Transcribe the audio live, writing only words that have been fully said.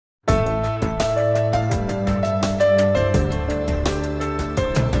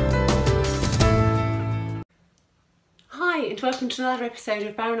and welcome to another episode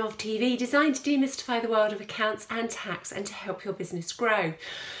of Baranov TV, designed to demystify the world of accounts and tax and to help your business grow.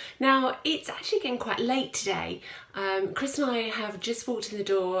 Now, it's actually getting quite late today. Chris and I have just walked in the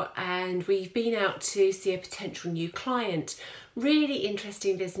door and we've been out to see a potential new client. Really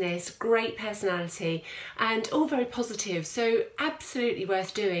interesting business, great personality, and all very positive, so absolutely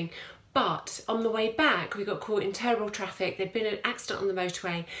worth doing. But on the way back, we got caught in terrible traffic. There'd been an accident on the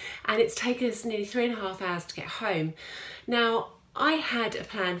motorway and it's taken us nearly 3.5 hours to get home. Now, I had a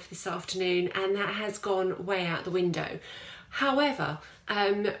plan for this afternoon and that has gone way out the window. However,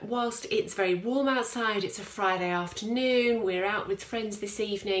 whilst it's very warm outside, it's a Friday afternoon, we're out with friends this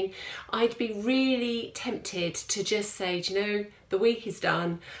evening, I'd be really tempted to just say, do you know, the week is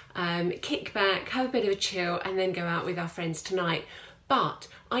done, kick back, have a bit of a chill and then go out with our friends tonight. But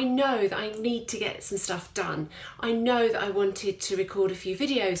I know that I need to get some stuff done. I know that I wanted to record a few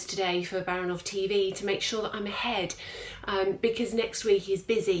videos today for Baranov TV to make sure that I'm ahead, because next week is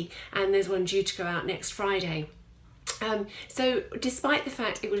busy and there's one due to go out next Friday. So despite the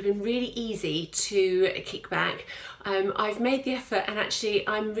fact it would have been really easy to kick back, I've made the effort and actually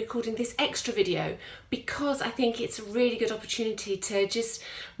I'm recording this extra video because I think it's a really good opportunity to just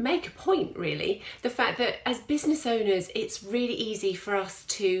make a point, really. The fact that as business owners, it's really easy for us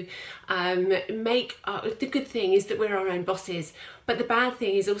to the good thing is that we're our own bosses, but the bad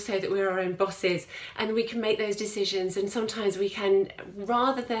thing is also that we're our own bosses and we can make those decisions, and sometimes we can,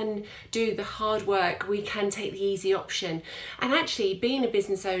 rather than do the hard work, we can take the easy option. And actually being a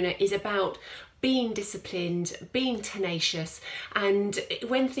business owner is about being disciplined, being tenacious, and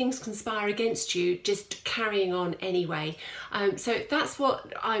when things conspire against you, just carrying on anyway. So that's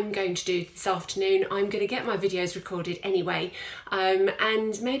what I'm going to do this afternoon. I'm going to get my videos recorded anyway,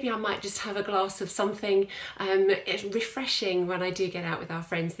 and maybe I might just have a glass of something refreshing when I do get out with our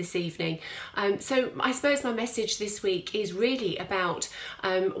friends this evening. So I suppose my message this week is really about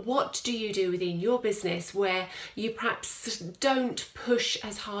what do you do within your business where you perhaps don't push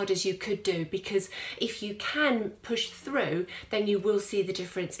as hard as you could do, because if you can push through, then you will see the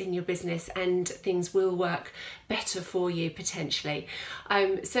difference in your business and things will work better for you potentially.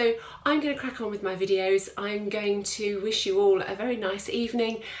 So I'm going to crack on with my videos. I'm going to wish you all a very nice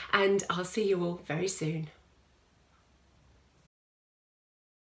evening and I'll see you all very soon.